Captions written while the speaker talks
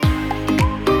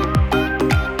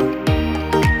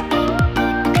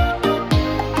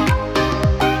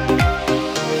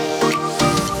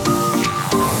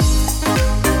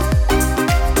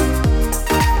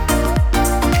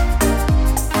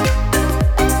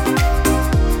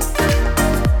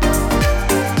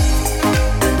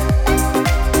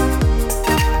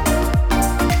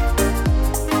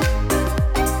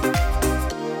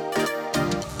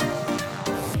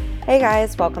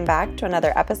guys, welcome back to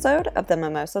another episode of the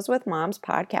Mimosas with Moms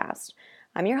podcast.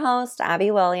 I'm your host,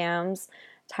 Abby Williams,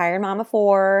 tired mom of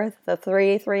four. The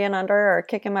three and under are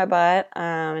kicking my butt.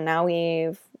 And now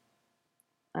we've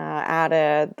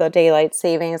added the daylight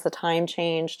savings, the time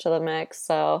change to the mix.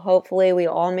 So hopefully we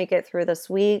all make it through this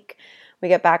week. We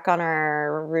get back on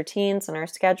our routines and our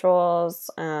schedules.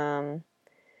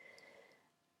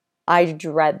 I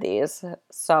dread these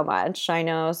so much. I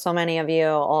know so many of you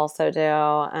also do.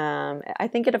 I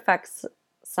think it affects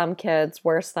some kids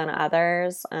worse than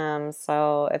others.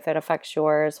 So if it affects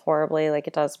yours horribly like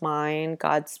it does mine,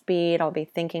 Godspeed. I'll be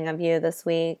thinking of you this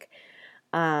week.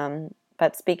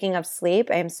 But speaking of sleep,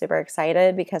 I'm super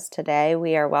excited because today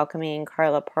we are welcoming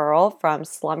Carla Pearl from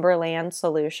Slumberland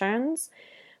Solutions.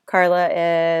 Carla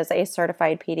is a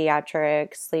certified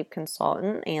pediatric sleep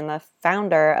consultant and the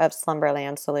founder of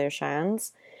Slumberland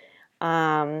Solutions.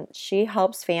 She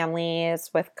helps families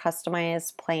with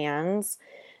customized plans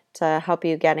to help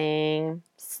you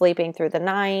sleeping through the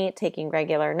night, taking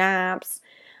regular naps.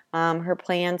 Her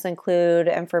plans include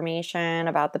information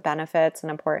about the benefits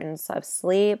and importance of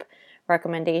sleep,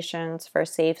 recommendations for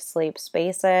safe sleep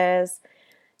spaces,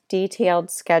 a detailed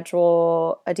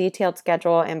schedule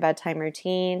and bedtime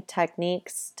routine,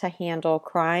 techniques to handle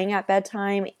crying at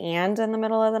bedtime and in the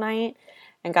middle of the night.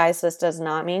 And guys, this does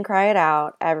not mean cry it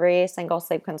out. Every single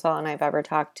sleep consultant I've ever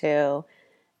talked to,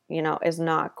 is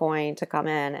not going to come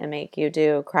in and make you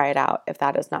do cry it out if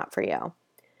that is not for you.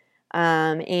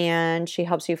 And she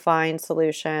helps you find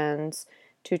solutions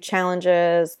to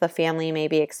challenges the family may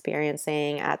be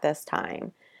experiencing at this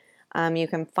time. You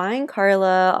can find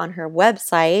Carla on her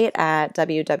website at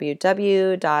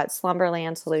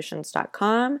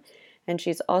www.slumberlandsolutions.com, and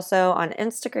she's also on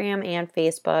Instagram and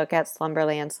Facebook at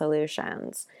Slumberland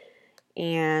Solutions.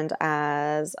 And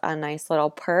as a nice little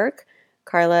perk,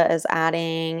 Carla is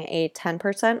adding a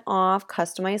 10% off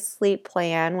customized sleep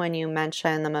plan when you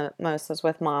mention the Mimosas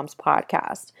with Moms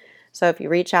podcast. So if you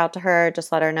reach out to her,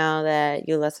 just let her know that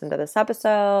you listened to this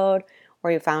episode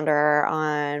or you found her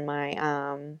on my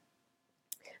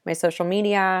social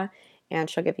media, and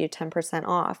she'll give you 10%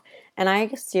 off. And I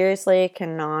seriously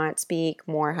cannot speak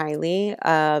more highly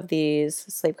of these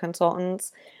sleep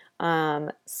consultants.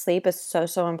 Sleep is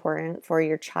so important for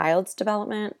your child's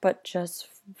development, but just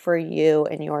for you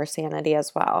and your sanity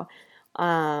as well.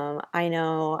 I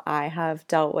know I have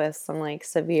dealt with some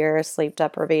severe sleep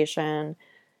deprivation.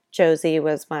 Josie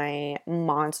was my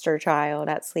monster child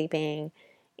at sleeping,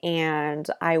 and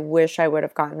I wish I would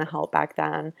have gotten the help back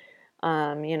then.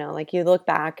 You look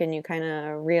back and you kind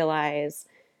of realize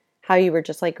how you were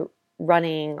just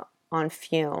running on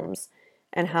fumes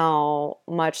and how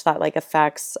much that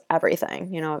affects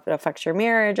everything. It affects your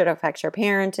marriage, it affects your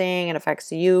parenting, it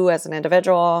affects you as an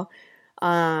individual.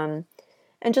 And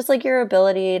just your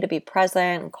ability to be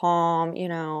present and calm,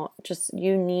 just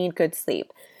you need good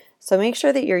sleep. So make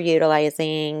sure that you're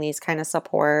utilizing these kind of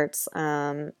supports,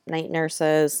 night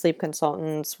nurses, sleep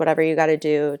consultants, whatever you got to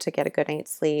do to get a good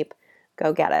night's sleep.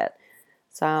 Go get it.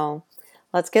 So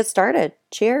let's get started.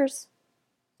 Cheers.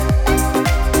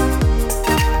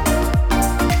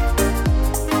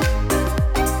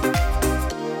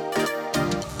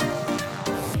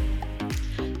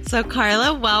 So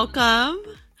Carla, welcome.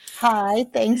 Hi,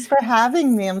 thanks for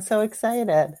having me. I'm so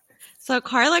excited. So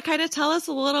Carla, kind of tell us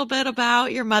a little bit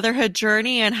about your motherhood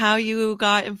journey and how you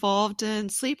got involved in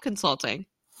sleep consulting.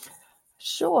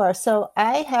 Sure. So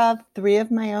I have 3 of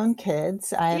my own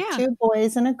kids. I have 2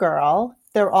 boys and a girl.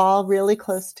 They're all really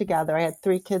close together. I had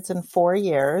 3 kids in 4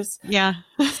 years. Yeah.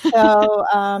 So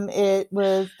it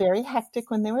was very hectic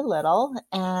when they were little.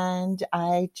 And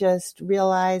I just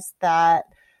realized that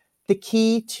the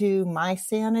key to my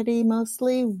sanity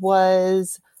mostly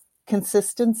was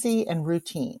consistency and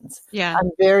routines. Yeah. I'm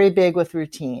very big with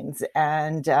routines.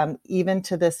 And even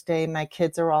to this day, my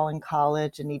kids are all in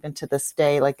college. And even to this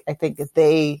day, I think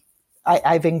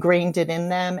I've ingrained it in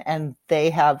them, and they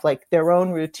have their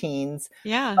own routines.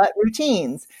 Yeah. But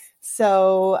routines.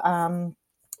 So,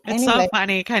 it's so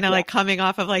funny, kind of coming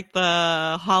off of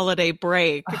the holiday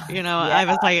break, I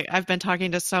was I've been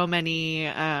talking to so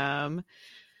many,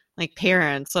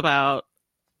 parents about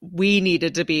we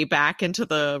needed to be back into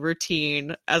the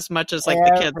routine as much as the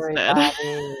kids did.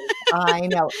 I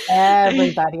know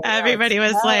everybody. Everybody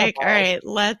was all right,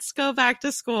 let's go back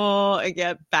to school and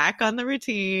get back on the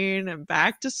routine and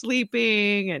back to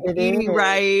sleeping and eating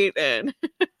right. And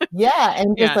Yeah,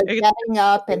 and just Yeah. like getting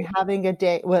up and having a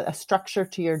day with a structure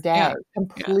to your day Yeah. Yeah.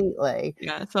 completely.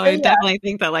 Yeah. So But I definitely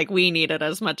think that like we need it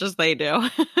as much as they do.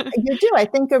 you do. I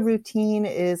think a routine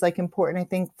is like important, I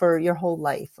think, for your whole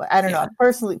life. I don't know. Yeah.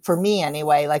 Personally, for me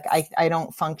anyway, like I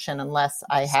don't function unless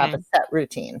I have a Same. set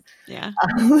routine. Yeah.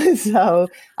 So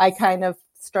I kind of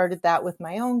started that with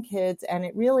my own kids, and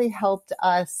it really helped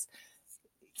us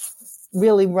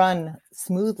really run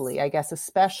smoothly, I guess,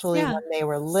 especially Yeah. when they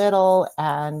were little.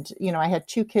 And, you know, I had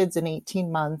 2 kids in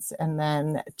 18 months, and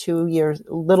then 2 years,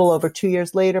 a little over 2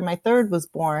 years later, my third was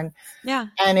born. Yeah.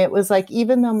 And it was like,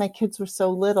 even though my kids were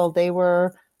so little, they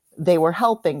were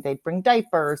helping. They'd bring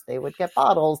diapers, they would get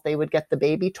bottles, they would get the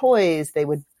baby toys, they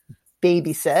would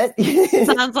babysit.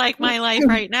 Sounds like my life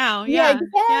right now. Yeah, Yeah.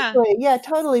 Yeah. exactly. Yeah,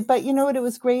 totally. But you know what? It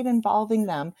was great involving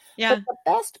them. But Yeah. the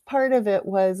best part of it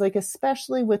was like,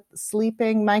 especially with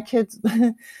sleeping, my kids,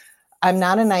 I'm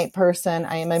not a night person.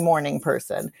 I am a morning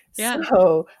person. Yeah.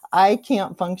 So I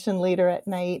can't function later at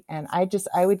night. And I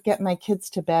would get my kids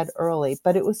to bed early.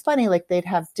 But it was funny, like they'd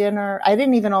have dinner. I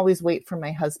didn't even always wait for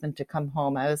my husband to come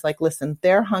home. I was like, listen,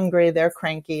 they're hungry, they're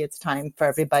cranky. It's time for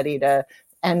everybody to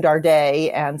end our day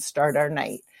and start our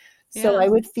night. So Yeah. I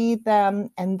would feed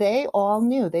them, and they all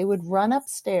knew. They would run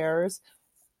upstairs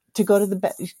to go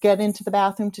to get into the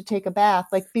bathroom to take a bath,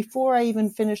 like before I even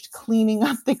finished cleaning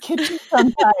up the kitchen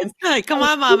sometimes. Like, come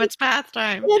on, Mom, it's bath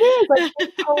time. It is like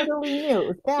they totally knew. It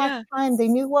was bath Yeah. time. They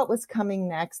knew what was coming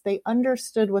next. They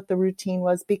understood what the routine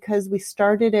was because we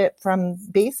started it from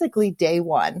basically day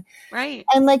one. Right.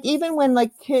 And like, even when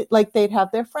like they'd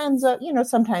have their friends, you know,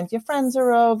 sometimes your friends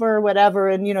are over or whatever.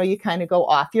 And, you know, you kind of go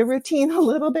off your routine a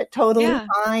little bit, totally Yeah.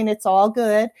 fine. It's all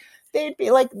good. They'd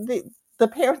be like, the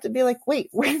parents would be like, wait,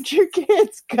 where'd your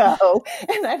kids go?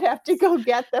 And I'd have to go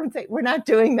get them and say, we're not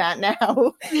doing that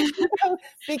now. You know,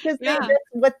 because Yeah. that's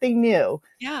what they knew.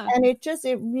 Yeah. And it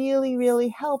really, really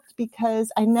helped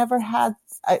because I never had,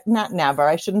 not never,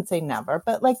 I shouldn't say never,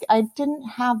 but like I didn't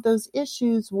have those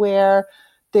issues where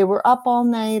they were up all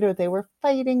night or they were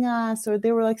fighting us, or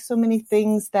there were like so many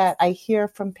things that I hear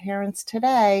from parents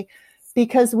today,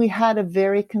 because we had a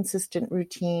very consistent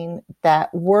routine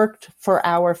that worked for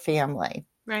our family.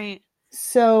 Right.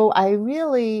 So I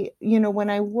really, you know, when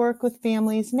I work with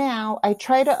families now, I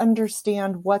try to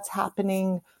understand what's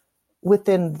happening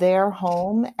within their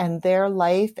home and their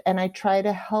life. And I try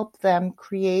to help them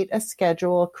create a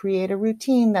schedule, create a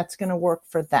routine that's going to work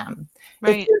for them.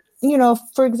 Right. You know,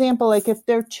 for example, like if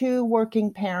they're two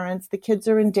working parents, the kids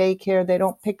are in daycare, they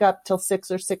don't pick up till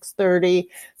 6 or 6:30.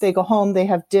 They go home, they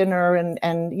have dinner and,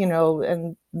 you know,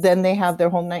 and then they have their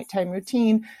whole nighttime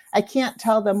routine. I can't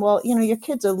tell them, well, you know, your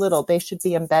kids are little, they should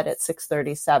be in bed at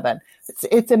 6:37.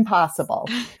 It's impossible.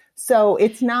 So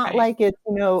it's not Right. like it's,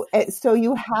 you know, so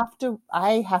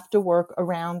I have to work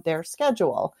around their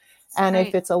schedule. And Right.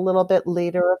 if it's a little bit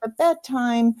later of a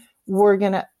bedtime, we're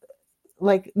going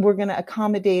to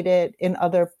accommodate it in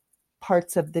other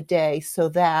parts of the day so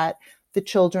that the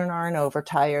children aren't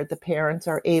overtired. The parents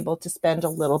are able to spend a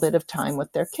little bit of time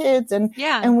with their kids, and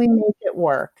Yeah. we make it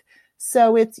work.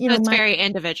 So it's, you So know, it's very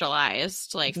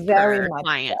individualized, like very per much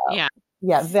client. so. Yeah.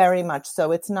 Yeah, very much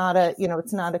so. It's not a, you know,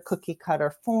 it's not a cookie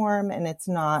cutter form, and it's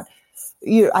not,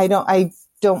 I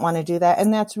don't want to do that.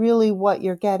 And that's really what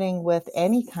you're getting with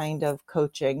any kind of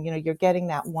coaching. You know, you're getting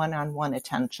that one-on-one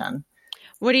attention.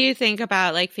 What do you think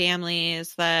about like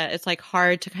families that it's like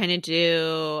hard to kind of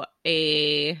do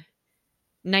a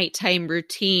nighttime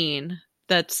routine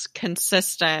that's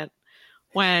consistent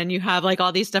when you have like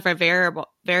all these different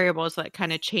variables that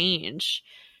kind of change,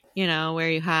 you know, where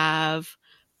you have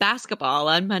basketball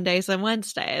on Mondays and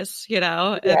Wednesdays, you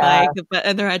know, and Yeah.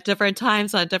 and they're at different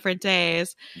times on different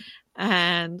days.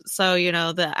 And so, you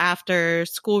know, the after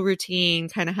school routine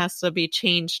kind of has to be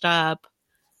changed up.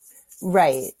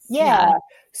 Right. Yeah.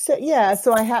 So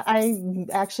I'm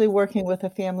actually working with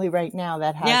a family right now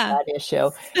that has Yeah. that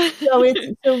issue. So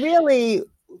really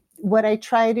what I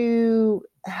try to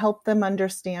help them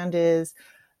understand is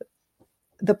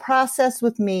the process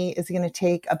with me is going to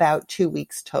take about 2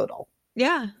 weeks total.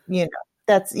 Yeah. You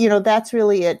know, that's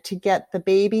really it, to get the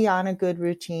baby on a good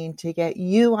routine, to get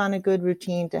you on a good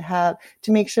routine, to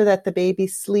make sure that the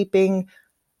baby's sleeping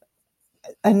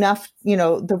enough, you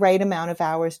know, the right amount of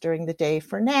hours during the day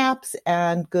for naps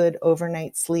and good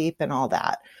overnight sleep and all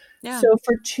that. Yeah. So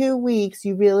for 2 weeks,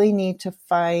 you really need to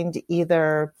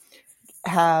either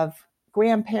have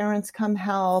grandparents come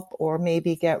help or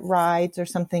maybe get rides or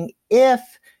something if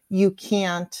you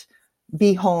can't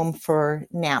be home for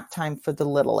nap time for the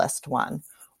littlest one.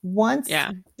 Once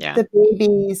Yeah. the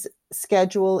baby's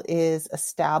schedule is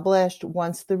established,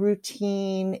 once the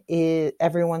routine is,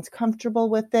 everyone's comfortable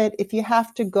with it, if you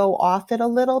have to go off it a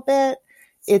little bit,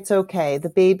 it's okay. The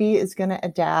baby is going to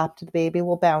adapt. The baby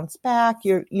will bounce back.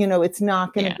 It's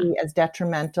not going to be as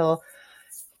detrimental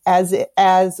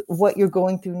as what you're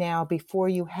going through now before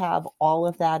you have all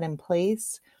of that in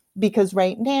place. Because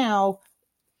right now,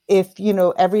 if,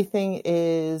 everything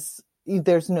is,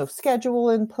 there's no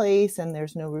schedule in place and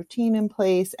there's no routine in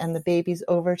place and the baby's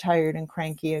overtired and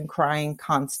cranky and crying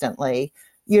constantly,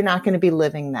 you're not going to be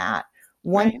living that.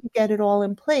 Once you get it all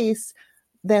in place,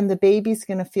 then the baby's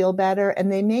going to feel better,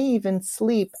 and they may even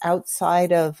sleep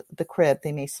outside of the crib.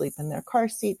 They may sleep in their car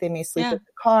seat. They may sleep in the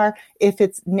car if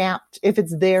it's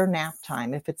their nap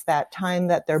time, if it's that time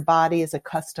that their body is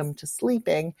accustomed to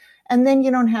sleeping, and then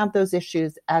you don't have those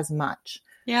issues as much.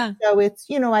 Yeah. So it's,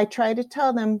 I try to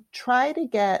tell them, try to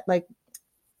get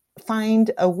find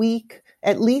a week,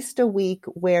 at least a week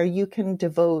where you can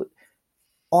devote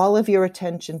all of your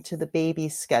attention to the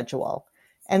baby's schedule.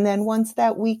 And then once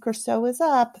that week or so is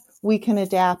up, we can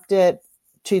adapt it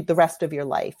to the rest of your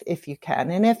life if you can.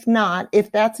 And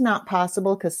if that's not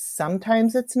possible, because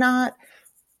sometimes it's not,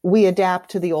 we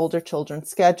adapt to the older children's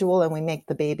schedule and we make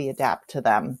the baby adapt to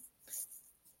them.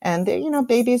 And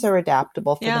babies are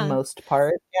adaptable for the most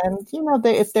part. And,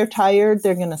 if they're tired,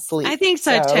 they're going to sleep. I think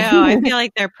so too. I feel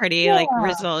like they're pretty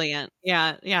resilient.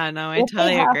 Yeah. Yeah. No, I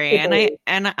totally agree.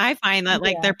 And I find that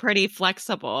they're pretty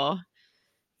flexible.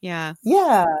 Yeah.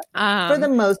 Yeah. For the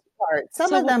most part.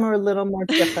 Some of them are a little more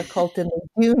difficult and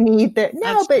they do need their,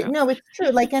 no, it's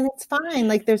true. And it's fine.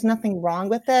 There's nothing wrong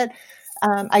with it.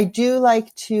 I do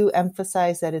like to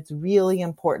emphasize that it's really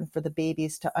important for the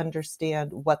babies to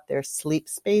understand what their sleep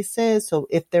space is. So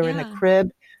if they're in a crib,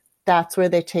 that's where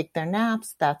they take their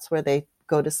naps. That's where they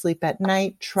go to sleep at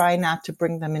night. Try not to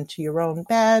bring them into your own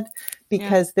bed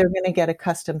because they're going to get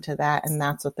accustomed to that. And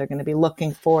that's what they're going to be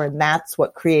looking for. And that's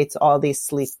what creates all these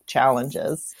sleep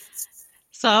challenges.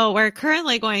 So we're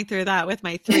currently going through that with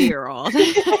my 3-year-old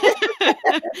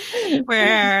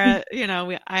where,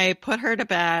 I put her to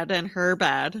bed in her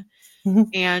bed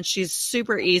and she's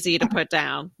super easy to put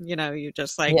down. You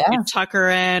just you tuck her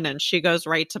in and she goes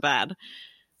right to bed.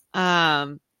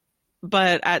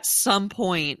 But at some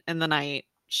point in the night,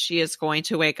 she is going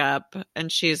to wake up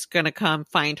and she's going to come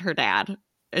find her dad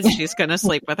and she's going to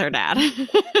sleep with her dad.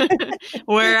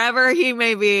 Wherever he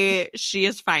may be, she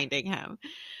is finding him.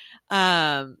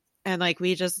 And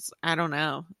we just, I don't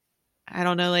know,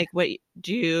 what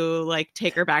do you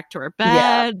take her back to her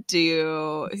bed? Do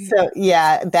you? So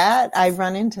that I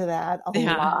run into that a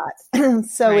lot.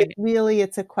 So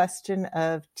it's a question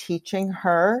of teaching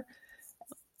her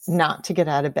not to get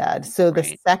out of bed. So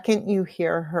the second you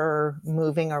hear her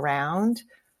moving around,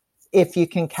 if you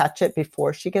can catch it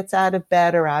before she gets out of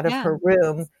bed or out of her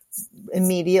room,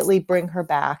 immediately bring her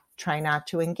back. Try not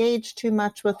to engage too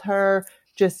much with her.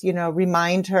 Just,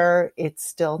 remind her it's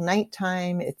still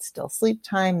nighttime. It's still sleep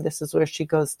time. This is where she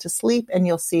goes to sleep and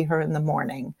you'll see her in the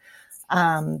morning.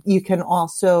 You can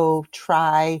also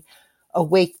try a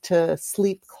wake to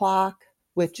sleep clock,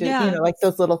 which is,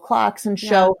 those little clocks, and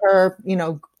show her,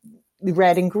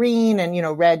 red and green,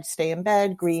 and, red, stay in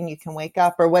bed, green, you can wake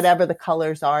up, or whatever the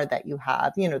colors are that you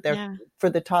have, they're for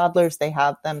the toddlers, they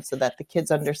have them so that the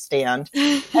kids understand.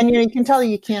 And, you can tell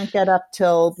you can't get up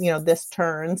till, this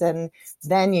turns, and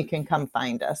then you can come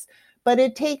find us. But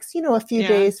it takes, a few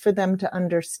days for them to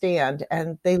understand,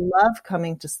 and they love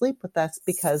coming to sleep with us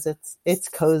because it's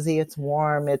cozy, it's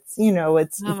warm, it's,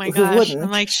 it's, oh my gosh,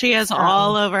 I'm like, she is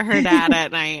all over her dad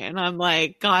at night, and I'm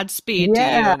like, Godspeed to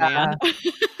you, man.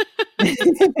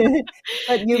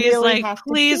 But you He's really like, have to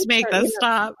please make her, this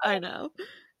stop. I know.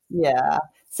 Yeah.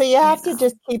 So you have to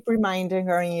just keep reminding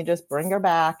her, and you just bring her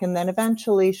back, and then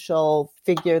eventually she'll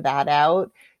figure that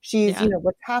out. She's,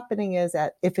 what's happening is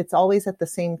that if it's always at the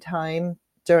same time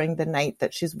during the night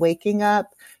that she's waking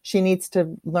up, she needs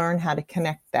to learn how to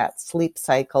connect that sleep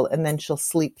cycle, and then she'll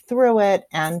sleep through it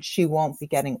and she won't be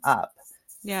getting up.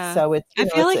 Yeah. So it's, I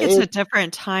feel like it's a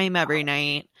different time every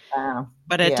night,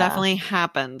 but it definitely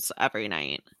happens every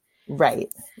night. Right.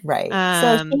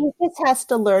 So she just has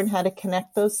to learn how to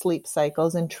connect those sleep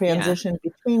cycles and transition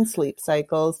between sleep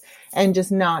cycles, and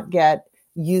just not get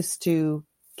used to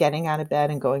getting out of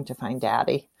bed and going to find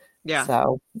daddy. Yeah.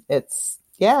 So it's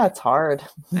hard.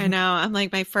 I know. I'm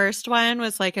like, my first one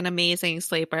was an amazing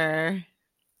sleeper.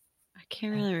 I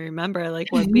can't really remember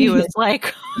what B was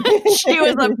like. She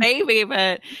was a baby,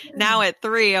 but now at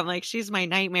 3, I'm like, she's my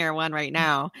nightmare one right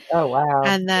now. Oh, wow.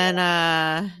 And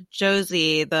then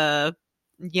Josie, the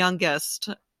youngest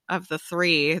of the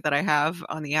 3 that I have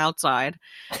on the outside,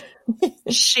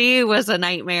 She was a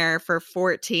nightmare for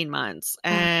 14 months.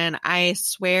 And I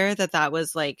swear that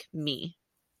was like me.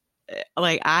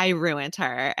 Like I ruined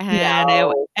her.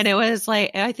 No. And it was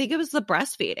like, I think it was the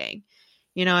breastfeeding.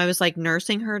 I was like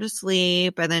nursing her to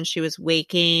sleep, and then she was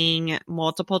waking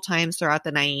multiple times throughout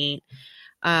the night.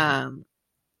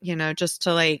 Just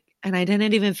to like, and I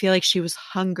didn't even feel like she was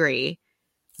hungry.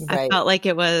 I Right. felt like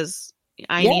it was,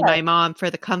 I need Yeah. my mom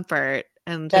for the comfort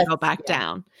and to go back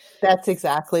down. That's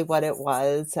exactly what it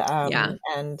was. Yeah.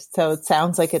 And so it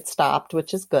sounds like it stopped,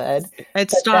 which is good.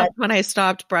 It stopped when I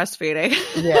stopped breastfeeding.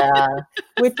 Yeah,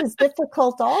 which is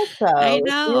difficult also. I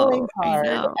It's really know. hard.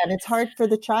 And it's hard for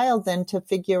the child then to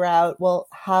figure out, well,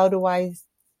 how do I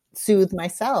soothe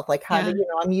myself? Like how do,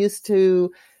 I'm used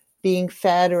to being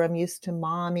fed, or I'm used to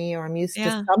mommy, or I'm used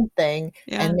to something,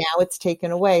 and now it's taken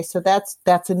away. So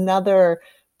that's another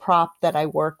prop that I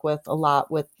work with a lot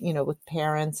with, with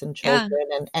parents and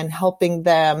children, and helping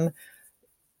them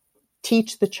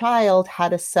teach the child how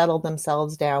to settle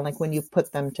themselves down, like when you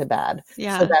put them to bed,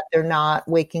 so that they're not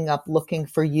waking up looking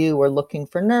for you, or looking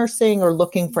for nursing, or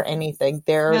looking for anything.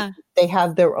 They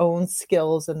have their own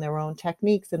skills and their own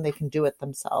techniques, and they can do it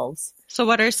themselves. So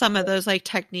what are some of those like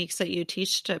techniques that you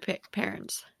teach to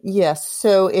parents? Yes.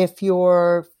 So if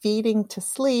you're feeding to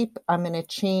sleep, I'm going to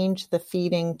change the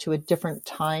feeding to a different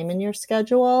time in your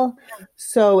schedule.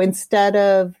 So instead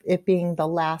of it being the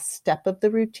last step of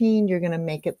the routine, you're going to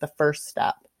make it the first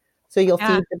step. So you'll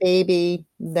feed the baby,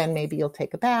 then maybe you'll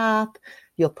take a bath,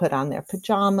 you'll put on their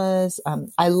pajamas.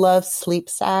 I love sleep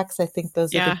sacks. I think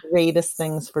those are the greatest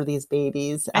things for these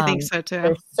babies. I think so too.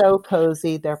 They're so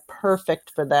cozy. They're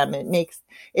perfect for them.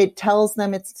 It tells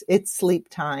them it's sleep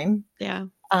time. Yeah.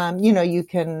 You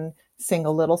can sing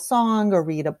a little song, or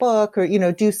read a book, or,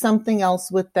 do something else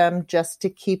with them just to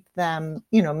keep them,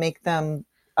 make them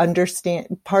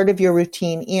understand part of your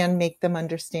routine, and make them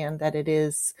understand that it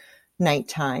is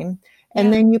nighttime.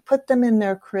 And then you put them in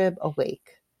their crib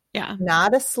awake. Yeah.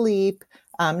 Not asleep,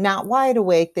 not wide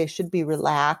awake. They should be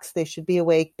relaxed. They should be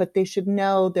awake, but they should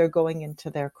know they're going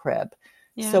into their crib.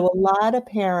 Yeah. So a lot of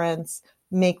parents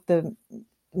make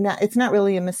it's not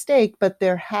really a mistake, but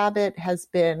their habit has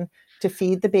been to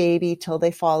feed the baby till they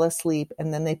fall asleep,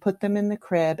 and then they put them in the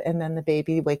crib, and then the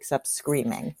baby wakes up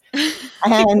screaming.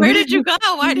 And where did you go?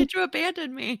 Why did you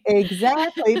abandon me?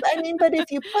 Exactly. But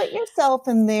if you put yourself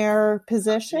in their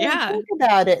position, think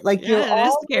about it. Like you're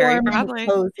all scary, warm probably.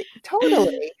 and cozy.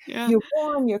 Totally. You're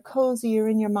warm, you're cozy, you're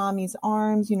in your mommy's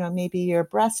arms, maybe you're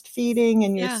breastfeeding,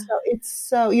 and it's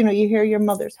so, you hear your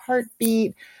mother's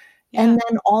heartbeat. And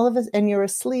then all of us, and you're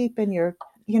asleep, and you're,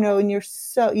 and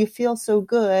you feel so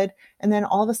good. And then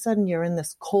all of a sudden you're in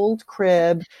this cold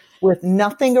crib with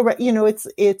nothing around,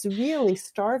 it's really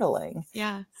startling.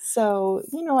 Yeah. So,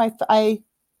 I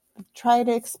try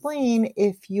to explain,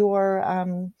 if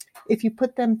you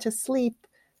put them to sleep,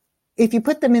 if you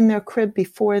put them in their crib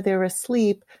before they're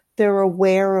asleep, they're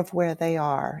aware of where they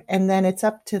are. And then it's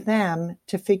up to them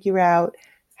to figure out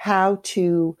how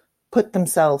to put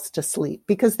themselves to sleep,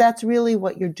 because that's really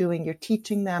what you're doing. You're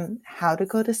teaching them how to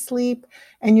go to sleep,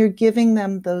 and you're giving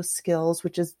them those skills,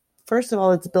 which is, first of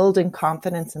all, it's building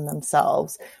confidence in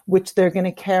themselves, which they're going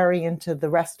to carry into the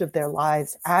rest of their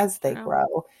lives as they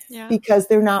grow, because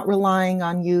they're not relying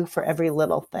on you for every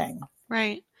little thing.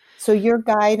 Right. So you're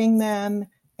guiding them,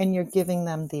 and you're giving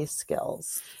them these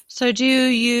skills. So do you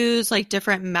use like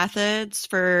different methods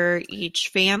for each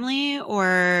family,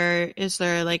 or is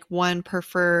there like one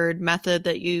preferred method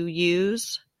that you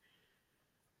use?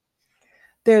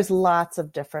 There's lots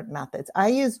of different methods. I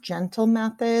use gentle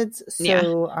methods.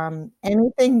 So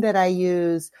anything that I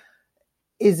use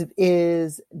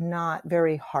is not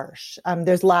very harsh.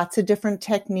 There's lots of different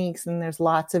techniques, and there's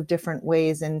lots of different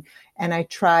ways. And I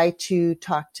try to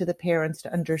talk to the parents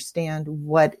to understand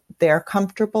what they're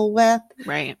comfortable with.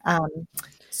 Right.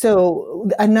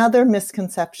 So another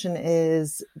misconception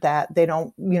is that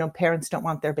parents don't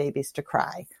want their babies to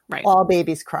cry. Right. All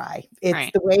babies cry.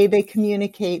 It's the way they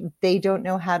communicate. They don't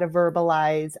know how to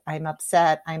verbalize, I'm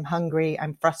upset, I'm hungry,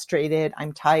 I'm frustrated,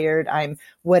 I'm tired, I'm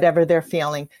whatever they're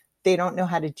feeling. They don't know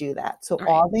how to do that. So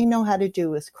all they know how to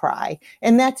do is cry.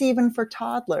 And that's even for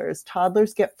toddlers.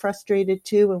 Toddlers get frustrated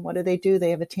too. And what do?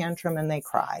 They have a tantrum and they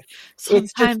cry.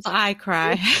 Sometimes I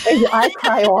cry. I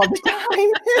cry all the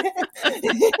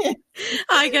time.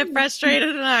 I get frustrated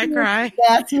and I cry.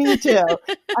 That's me too.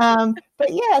 But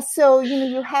so,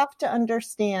 you have to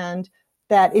understand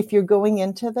that if you're going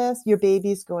into this, your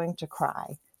baby's going to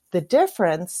cry. The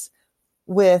difference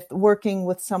with working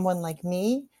with someone like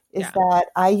me is that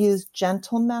I use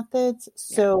gentle methods.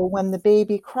 So when the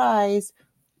baby cries,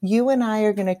 you and I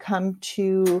are going to come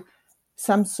to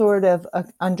some sort of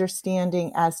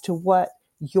understanding as to what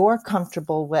you're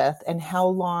comfortable with and how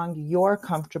long you're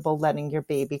comfortable letting your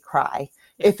baby cry.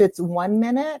 Yeah. If it's 1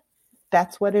 minute,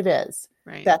 that's what it is.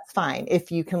 Right. That's fine.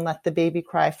 If you can let the baby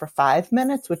cry for 5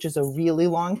 minutes, which is a really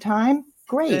long time,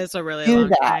 great. It is a really Do long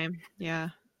that. time. Yeah.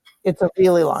 It's a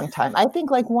really long time. I think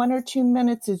like 1 or 2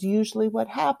 minutes is usually what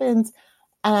happens.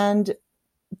 And,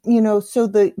 so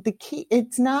the key,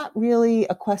 it's not really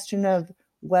a question of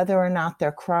whether or not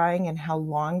they're crying and how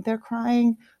long they're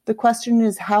crying. The question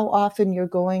is how often you're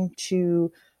going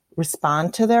to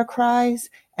respond to their cries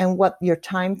and what your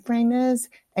time frame is.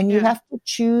 And you have to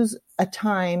choose a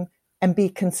time and be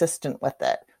consistent with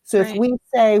it. So if we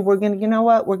say we're going to,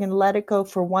 we're going to let it go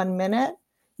for 1 minute,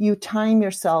 you time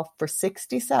yourself for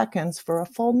 60 seconds for a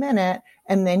full minute,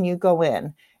 and then you go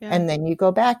in. And then you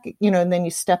go back, and then you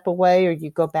step away or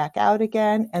you go back out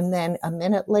again. And then a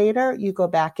minute later, you go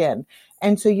back in.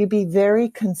 And so you be very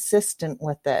consistent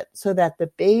with it so that the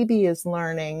baby is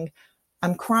learning,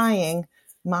 I'm crying,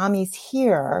 mommy's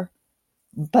here,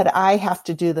 but I have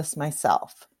to do this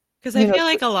myself. Because I feel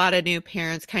like a lot of new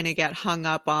parents kind of get hung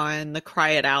up on the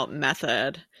cry it out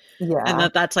method. Yeah.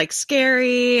 And that's like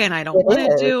scary and I don't want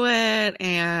to do it.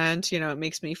 And, it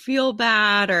makes me feel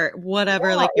bad or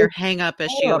whatever, like your hang up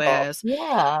issue is.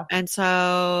 Yeah. And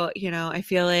so, I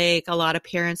feel like a lot of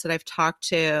parents that I've talked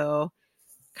to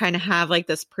kind of have like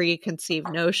this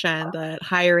preconceived notion that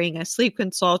hiring a sleep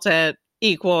consultant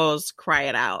equals cry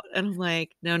it out. And I'm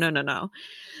like, no.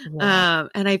 Yeah.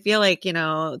 And I feel like,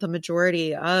 the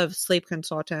majority of sleep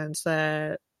consultants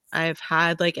that I've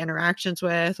had like interactions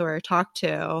with or talked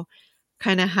to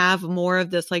kind of have more of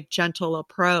this like gentle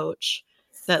approach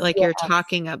that like you're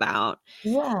talking about.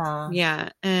 Yeah. Yeah.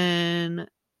 And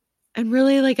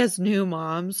really like as new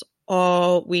moms,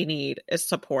 all we need is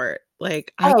support.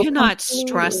 Like I cannot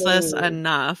stress this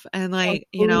enough. And like,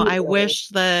 I wish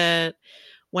that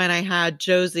when I had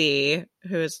Josie,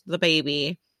 who's the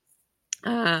baby,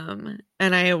 and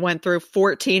I went through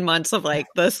 14 months of like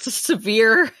this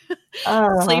severe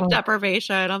sleep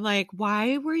deprivation. I'm like,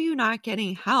 why were you not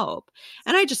getting help?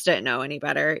 And I just didn't know any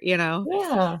better,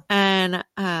 Yeah. And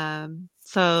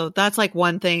so that's like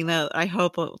one thing that I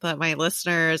hope that my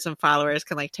listeners and followers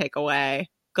can like take away.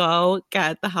 Go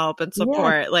get the help and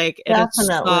support. Yeah, like it is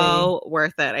so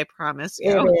worth it. I promise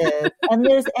you. It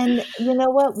is. And you know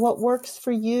what works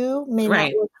for you may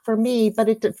not work for me, but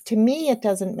to me, it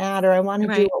doesn't matter. I want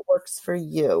to do what works for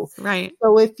you. Right.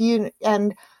 So if you,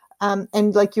 and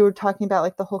like you were talking about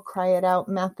like the whole cry it out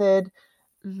method,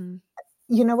 you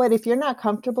know what, if you're not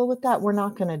comfortable with that, we're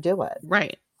not going to do it.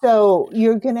 Right. So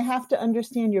you're going to have to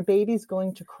understand your baby's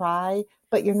going to cry,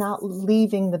 but you're not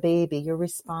leaving the baby. You're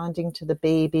responding to the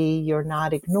baby. You're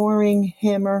not ignoring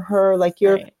him or her. Like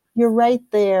you're right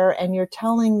there and you're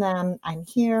telling them, I'm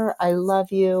here. I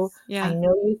love you. Yeah. I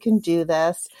know you can do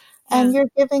this. And you're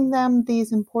giving them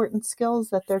these important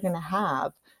skills that they're going to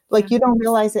have. Like you don't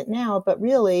realize it now, but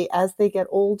really as they get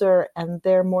older and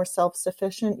they're more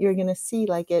self-sufficient, you're going to see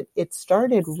like it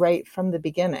started right from the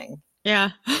beginning.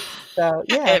 Yeah. So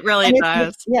it really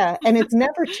does. And it's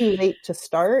never too late to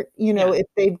start. If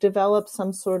they've developed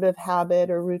some sort of habit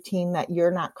or routine that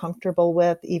you're not comfortable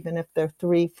with, even if they're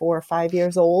 3, 4, 5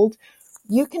 years old,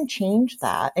 you can change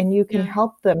that and you can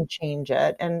help them change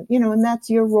it. And, and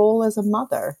that's your role as a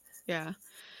mother. Yeah.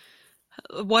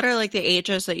 What are like the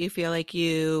ages that you feel like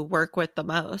you work with the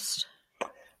most?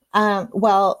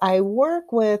 Well, I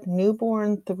work with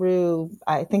newborn through,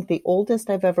 I think the oldest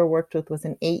I've ever worked with was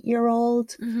an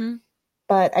 8-year-old.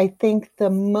 But I think the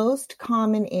most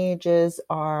common ages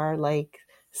are like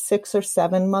 6 or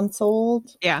 7 months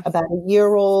old, about a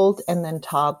year old, and then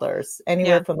toddlers,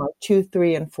 anywhere from like 2,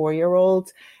 3, and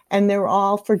 4-year-olds. And they're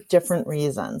all for different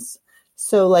reasons.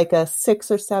 So like a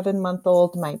 6 or 7 month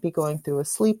old might be going through a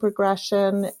sleep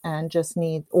regression and just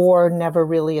or never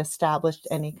really established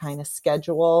any kind of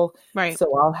schedule. Right.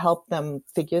 So I'll help them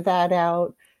figure that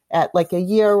out. At like a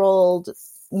year old,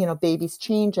 babies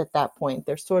change at that point.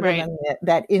 They're sort of in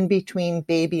that in between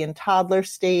baby and toddler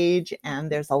stage.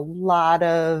 And there's a lot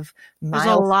of There's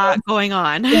a lot going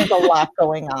on. There's a lot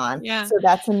going on. Yeah. So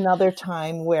that's another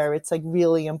time where it's like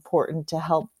really important to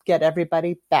help get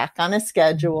everybody back on a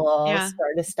schedule,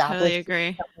 start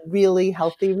establishing really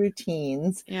healthy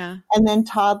routines. Yeah. And then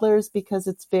toddlers, because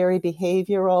it's very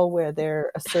behavioral, where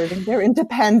they're asserting their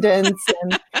independence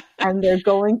and they're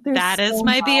going through. That is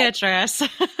my Beatrice.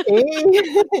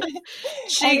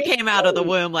 She came out of the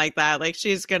womb like that. Like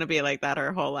she's going to be like that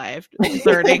her whole life,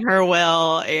 asserting her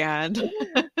will. And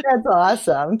that's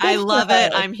awesome. I love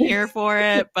it. I'm here for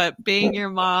it. But being your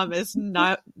mom is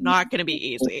not going to be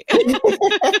easy.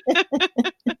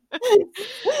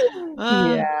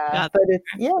 Yeah, That's but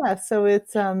so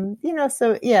it's, so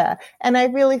yeah. And I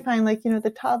really find like,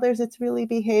 the toddlers, it's really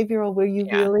behavioral where you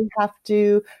yeah, really have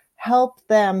to help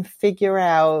them figure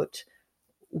out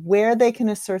where they can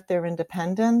assert their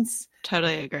independence,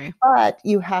 totally agree. but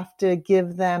you have to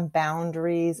give them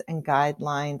boundaries and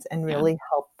guidelines and Yeah. really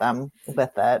help them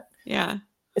with it. Yeah.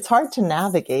 It's hard to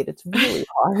navigate. It's really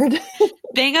hard.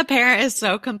 Being a parent is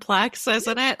so complex,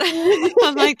 isn't it?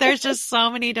 I'm like, there's just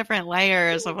so many different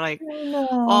layers of like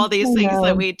all these I things that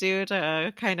know. we do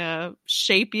to kind of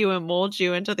shape you and mold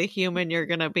you into the human you're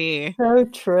going to be. So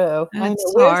true. I know.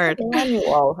 It's Where's hard. the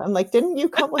manual? I'm like, didn't you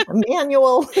come with a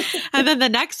manual? And then the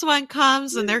next one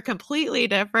comes and they're completely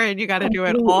different. You got to do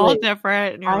it all Completely.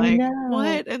 different. And you're I like, know.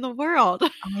 what in the world?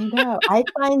 I know. I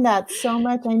find that so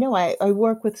much. I know. I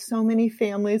work with so many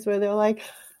families where they're like,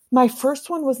 my first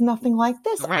one was nothing like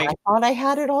this. Right. I thought I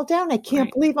had it all down. I can't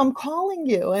Right. believe I'm calling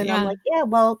you. And I'm Yeah. like, yeah,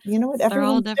 well, you know what? They're all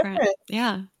Everyone's different. different.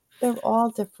 Yeah. They're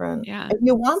all different. Yeah. And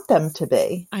you want them to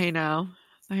be. I know.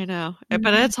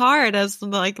 But it's hard as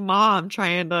like mom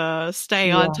trying to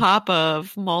stay on top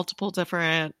of multiple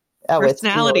different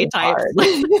personality It's really types.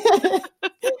 hard.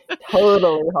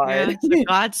 Totally Yeah, hard. so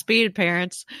Godspeed,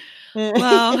 parents.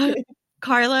 Well,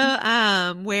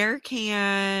 Carla, where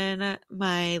can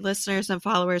my listeners and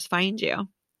followers find you?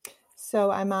 So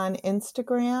I'm on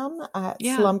Instagram at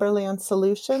Yeah. Slumberland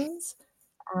Solutions,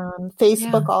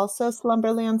 Facebook also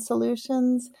Slumberland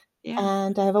Solutions, Yeah.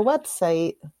 and I have a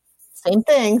website. Same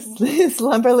thing,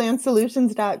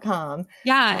 slumberlandsolutions.com.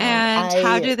 Yeah, and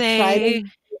how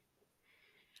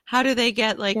do they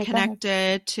get like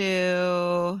connected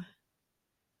to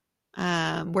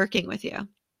working with you?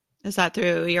 Is that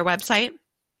through your website?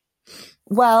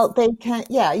 Well,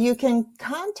 you can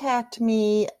contact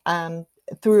me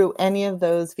through any of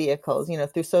those vehicles,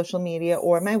 through social media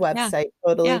or my website,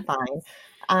 totally fine.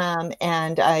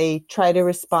 And I try to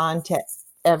respond to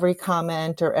every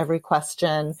comment or every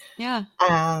question. Yeah.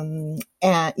 And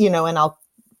I'll,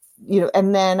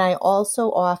 and then I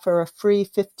also offer a free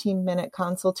 15-minute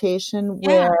consultation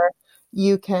where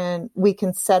we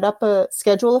can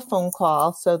schedule a phone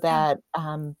call so that,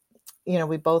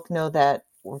 we both know that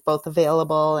we're both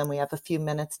available and we have a few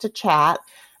minutes to chat.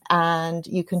 And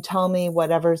you can tell me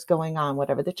whatever's going on,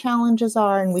 whatever the challenges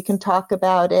are, and we can talk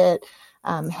about it.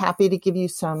 I'm happy to give you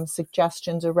some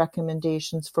suggestions or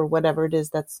recommendations for whatever it is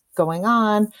that's going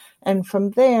on. And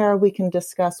from there, we can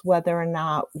discuss whether or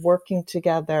not working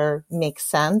together makes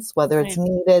sense, whether it's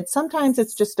needed. Sometimes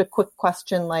it's just a quick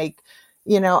question like,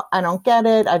 I don't get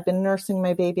it. I've been nursing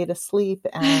my baby to sleep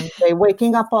and they're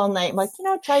waking up all night. I'm like,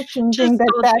 try changing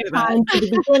that time to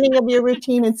the beginning of your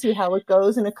routine and see how it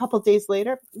goes. And a couple of days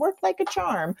later, work like a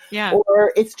charm. Yeah.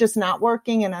 Or it's just not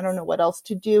working and I don't know what else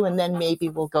to do. And then maybe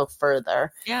we'll go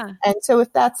further. Yeah. And so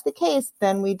if that's the case,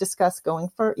 then we discuss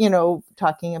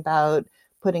talking about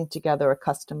putting together a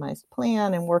customized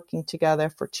plan and working together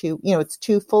for it's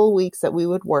 2 full weeks that we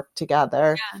would work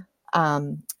together. Yeah.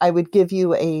 I would give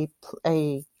you a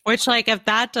which like if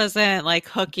that doesn't like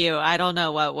hook you, I don't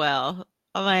know what will.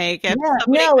 Like if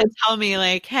somebody could tell me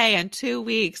like, hey, in 2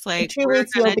 weeks, like we're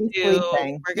gonna do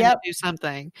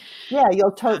something. Yeah,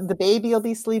 the baby will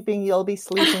be sleeping, you'll be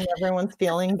sleeping, everyone's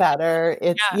feeling better.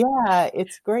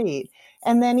 It's great.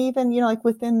 And then even, like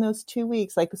within those 2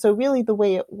 weeks, so really the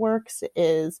way it works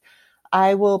is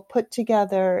I will put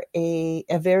together a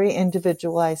very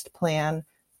individualized plan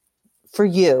for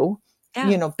you,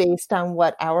 based on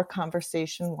what our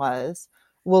conversation was.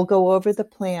 We'll go over the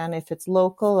plan. If it's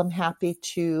local, I'm happy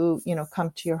to,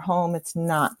 come to your home. It's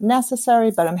not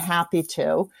necessary, but I'm happy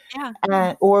to.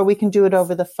 Yeah. Or we can do it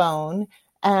over the phone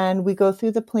and we go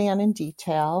through the plan in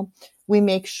detail. We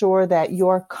make sure that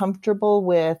you're comfortable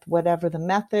with whatever the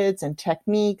methods and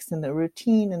techniques and the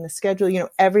routine and the schedule,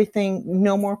 everything,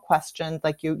 no more questions.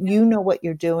 Like you know what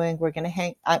you're doing. We're going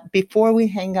to before we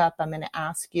hang up, I'm going to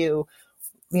ask you,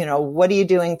 what are you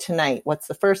doing tonight? What's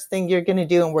the first thing you're going to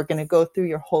do? And we're going to go through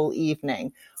your whole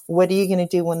evening. What are you going to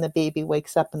do when the baby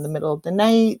wakes up in the middle of the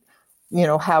night?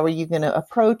 How are you going to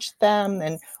approach them?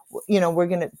 And,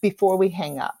 before we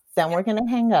hang up, then we're going to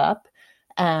hang up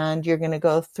and you're going to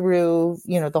go through,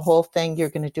 the whole thing. You're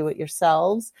going to do it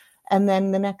yourselves. And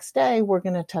then the next day we're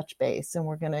going to touch base and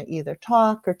we're going to either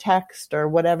talk or text or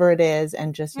whatever it is.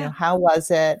 And just, how was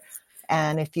it?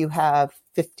 And if you have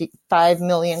 55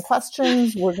 million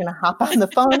questions, we're going to hop on the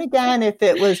phone again. If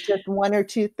it was just 1 or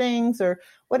 2 things or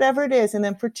whatever it is. And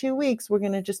then for 2 weeks, we're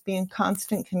going to just be in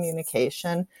constant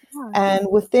communication. And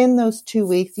within those 2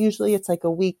 weeks, usually it's like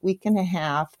a week and a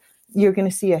half, you're going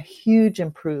to see a huge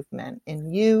improvement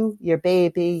in you, your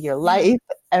baby, your life,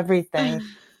 everything.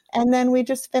 And then we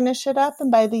just finish it up.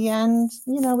 And by the end,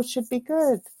 it should be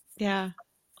good. Yeah.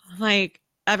 Like,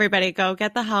 everybody go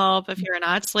get the help if you're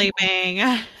not sleeping.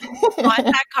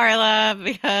 Contact Carla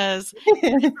because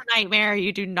it's a nightmare.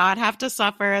 You do not have to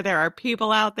suffer. There are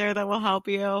people out there that will help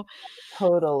you.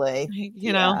 Totally.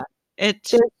 You know,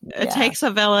 it takes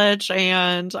a village,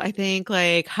 and I think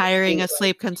like hiring a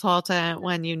sleep consultant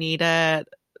when you need it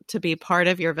to be part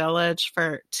of your village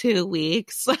for 2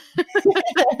 weeks.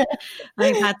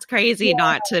 Like, that's crazy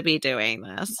not to be doing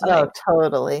this. Oh,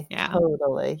 totally. Yeah.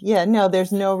 Totally. Yeah. No,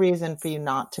 there's no reason for you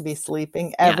not to be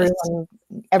sleeping.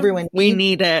 Everyone we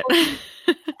need it.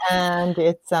 And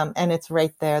it's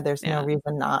right there. There's no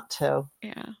reason not to.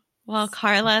 Yeah. Well,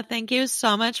 Carla, thank you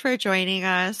so much for joining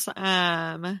us.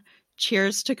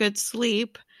 Cheers to good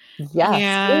sleep.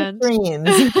 Yes, sweet dreams.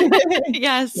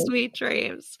 Yes, sweet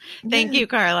dreams. Thank you,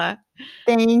 Carla.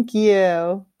 Thank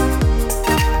you.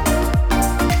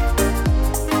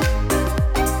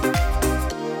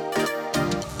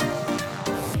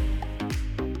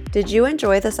 Did you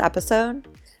enjoy this episode?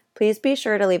 Please be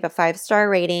sure to leave a 5-star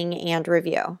rating and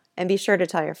review, and be sure to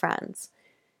tell your friends.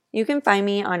 You can find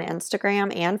me on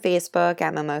Instagram and Facebook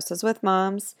at Mimosas with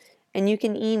Moms, and you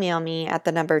can email me at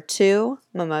the number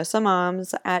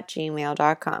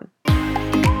 2mimosamoms@gmail.com.